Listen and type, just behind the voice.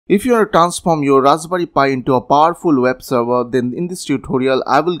If you want to transform your Raspberry Pi into a powerful web server, then in this tutorial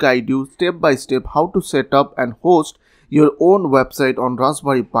I will guide you step by step how to set up and host your own website on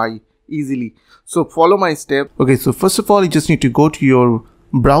Raspberry Pi easily. So follow my step. Okay, so first of all you just need to go to your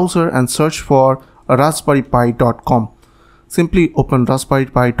browser and search for raspberrypi.com. Simply open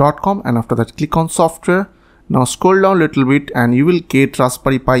raspberrypi.com and after that click on software. Now scroll down a little bit and you will get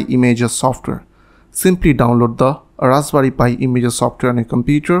Raspberry Pi Images software. Simply download the Raspberry Pi Images software on your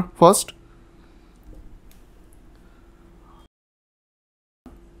computer first.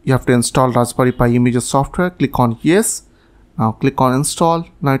 You have to install Raspberry Pi Images software. Click on yes. Now click on install.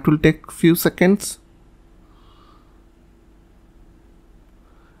 Now it will take a few seconds.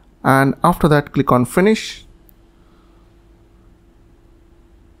 And after that click on finish.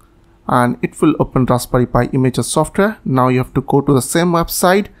 And it will open Raspberry Pi Images software. Now you have to go to the same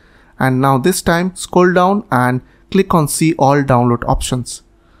website. And now this time scroll down and click on see all download options.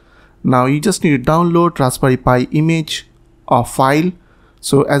 Now you just need to download Raspberry Pi image or file.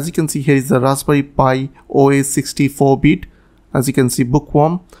 So as you can see, here is the Raspberry Pi OS 64-bit. As you can see,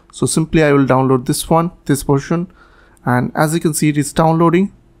 bookworm. So simply I will download this version. And as you can see, it is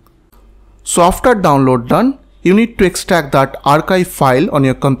downloading. So after download done, you need to extract that archive file on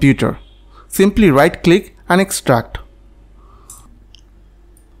your computer. Simply right click and extract.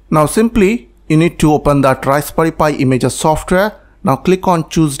 Now simply you need to open that Raspberry Pi Images software. Now click on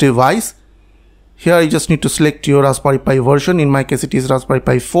choose device. Here you just need to select your Raspberry Pi version. In my case it is Raspberry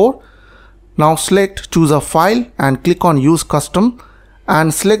Pi 4. Now select choose a file and click on use custom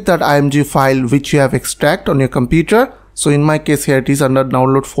and select that img file which you have extract on your computer. So in my case here it is under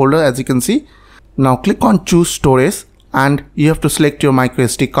download folder, as you can see. Now click on choose storage and you have to select your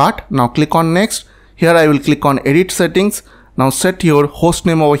microSD card. Now click on next. Here I will click on edit settings. Now set your host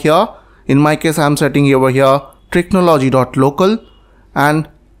name over here. In my case I am setting over here tricknology.local, and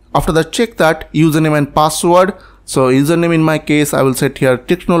after that check that username and password. So username in my case I will set here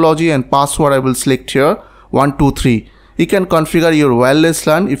Tricknology and password I will select here 123. You can configure your wireless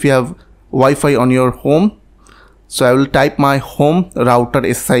LAN if you have Wi-Fi on your home. So I will type my home router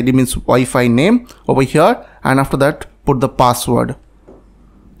SSID means Wi-Fi name over here, and after that put the password.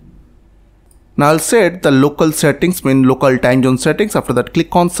 Now I'll set the local settings, mean local time zone settings. After that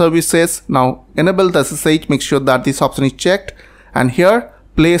click on services. Now enable the SSH, make sure that this option is checked, and here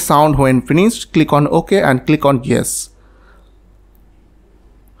play sound when finished. Click on OK and click on yes.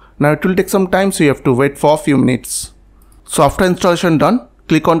 Now it will take some time, so you have to wait for a few minutes. So after installation done,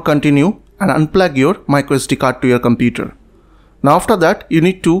 click on continue and unplug your microSD card to your computer. Now after that you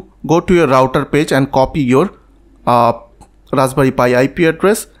need to go to your router page and copy your Raspberry Pi IP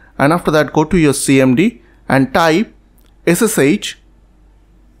address, and after that go to your CMD and type SSH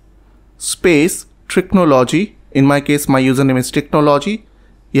space Tricknology. In my case my username is Tricknology.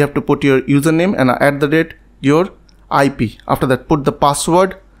 You have to put your username and @ your IP. After that put the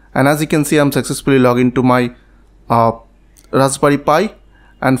password, and as you can see I'm successfully logged into my Raspberry Pi.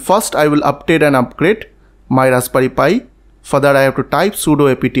 And first I will update and upgrade my Raspberry Pi. For that I have to type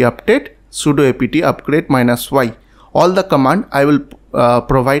sudo apt update sudo apt upgrade -y. All the command I will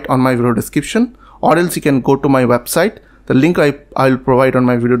provide on my video description, or else you can go to my website. The link I will provide on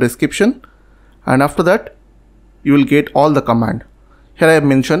my video description, and after that you will get all the command. Here I have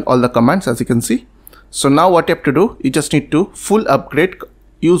mentioned all the commands, as you can see. So now what you have to do, you just need to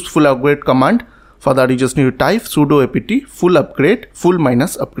use full upgrade command. For that you just need to type sudo apt full upgrade full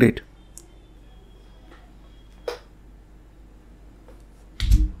 -upgrade.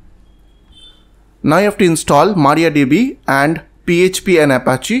 Now you have to install MariaDB and PHP and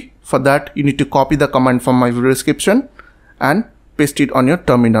Apache. For that you need to copy the command from my video description and paste it on your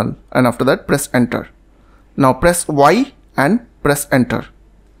terminal, and after that press enter. Now press Y and press enter.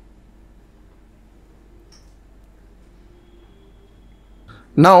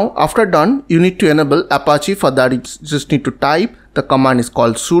 Now after done you need to enable Apache. For that you just need to type the command is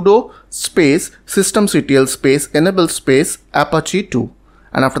called sudo space systemctl space enable space Apache 2,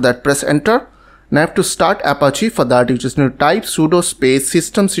 and after that press enter. Now I have to start Apache. For that you just need to type sudo space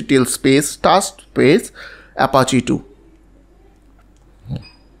systemctl space start space Apache 2.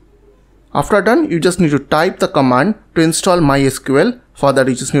 After done you just need to type the command to install MySQL. For that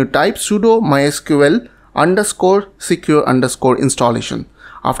you just need to type sudo mysql _secure installation.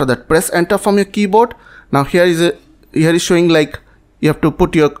 After that press enter from your keyboard. Now here is showing like you have to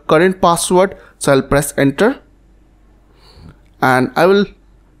put your current password, so I'll press enter and I will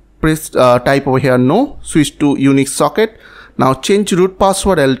press type over here no, switch to Unix socket. Now change root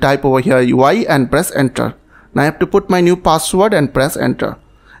password, I'll type over here UI and press enter. Now I have to put my new password and press enter.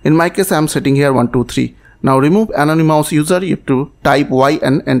 In my case I am setting here 123. Now remove anonymous user, you have to type Y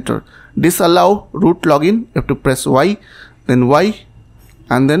and enter. Disallow root login, you have to press Y, then Y,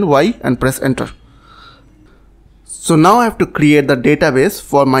 and then Y and press enter. So now I have to create the database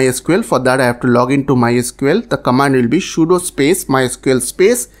for MySQL. For that I have to log into MySQL. The command will be sudo space MySQL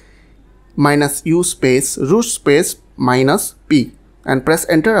space -u space root space -p and press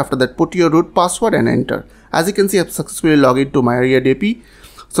enter. After that put your root password and enter. As you can see, I have successfully logged into MariaDB.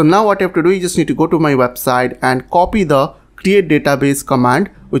 So now what I have to do, you just need to go to my website and copy the create database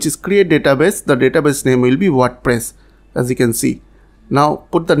command, which is create database. The database name will be WordPress, as you can see. Now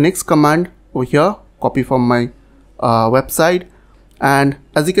put the next command over here, copy from my website, and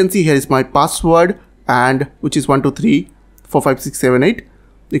as you can see, here is my password, and which is 1 2 3 4 5 6 7 8.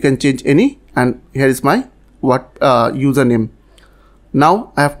 You can change any, and here is my username.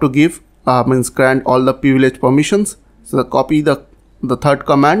 Now I have to give grant all the privilege permissions. So copy the third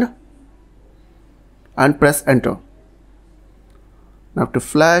command and press enter. Now I have to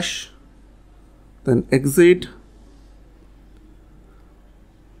flash, then exit.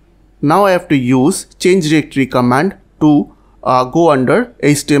 Now I have to use change directory command to go under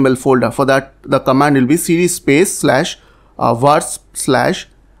HTML folder. For that, the command will be cd space /var/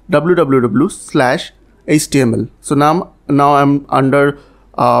 www/html. So now I'm under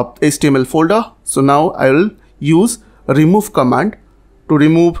HTML folder. So now I will use remove command to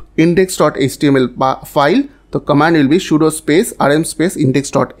remove index.html file. The command will be sudo space rm space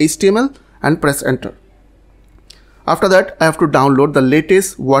index.html and press enter. After that, I have to download the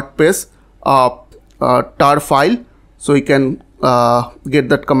latest WordPress tar file. So you can get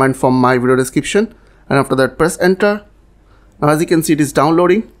that command from my video description. And after that, press enter. Now as you can see, it is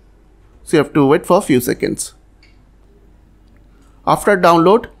downloading. So you have to wait for a few seconds. After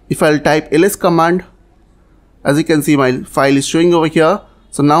download, if I'll type ls command, as you can see, my file is showing over here.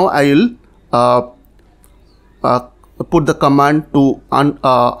 So now I will put the command to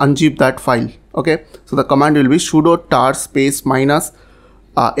unzip that file. Okay, so the command will be sudo tar space -xvzf,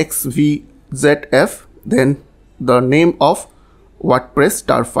 then the name of WordPress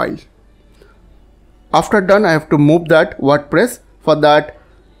tar file. After done, I have to move that WordPress. For that,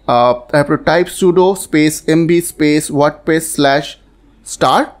 I have to type sudo space mb space WordPress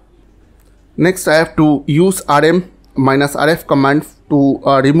 /star. Next, I have to use rm -rf command to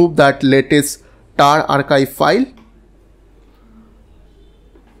remove that latest tar archive file.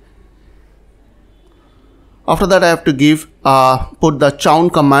 After that, I have to give put the chown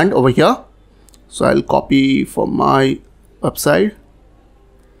command over here. So I'll copy from my website.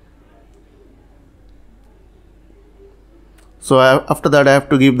 So after that, I have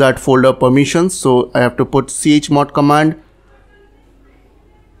to give that folder permissions. So I have to put chmod command.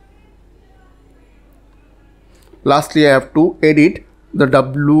 Lastly, I have to edit the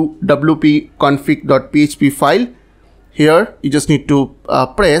wp-config.php file. Here you just need to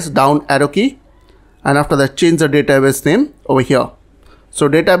press down arrow key, and after that change the database name over here. So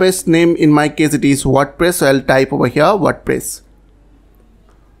database name, in my case it is WordPress, so I'll type over here WordPress.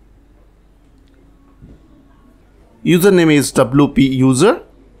 Username is wp user.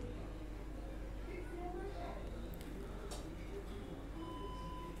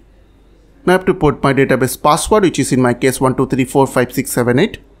 Now I have to put my database password, which is in my case 1 2 3 4 5 6 7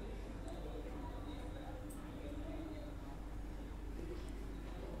 8.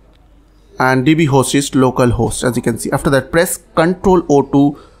 And DB host is localhost, as you can see. After that, press Ctrl O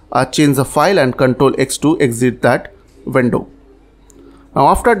to change the file and Ctrl X to exit that window. Now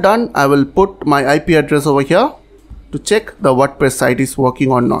after done, I will put my IP address over here to check the WordPress site is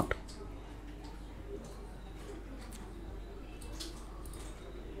working or not.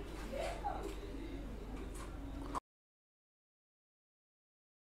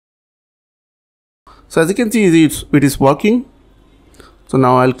 So as you can see, it is working. So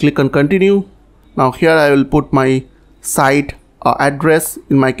now I'll click on continue. Now here I will put my site address.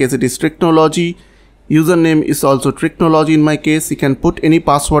 In my case it is Tricknology. Username is also Tricknology in my case. You can put any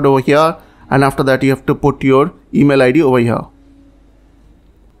password over here, and after that you have to put your email ID over here.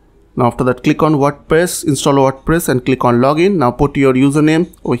 Now after that, click on WordPress, install WordPress and click on login. Now put your username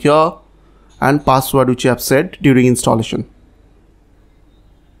over here and password which you have set during installation.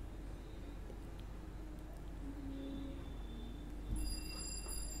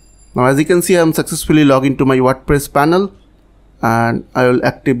 Now as you can see, I am successfully logged into my WordPress panel, and I will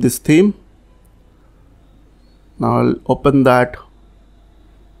active this theme. Now I'll open that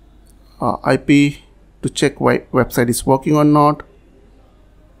IP to check why website is working or not.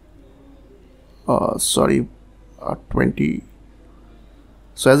 20.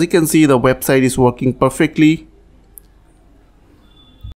 So as you can see, the website is working perfectly.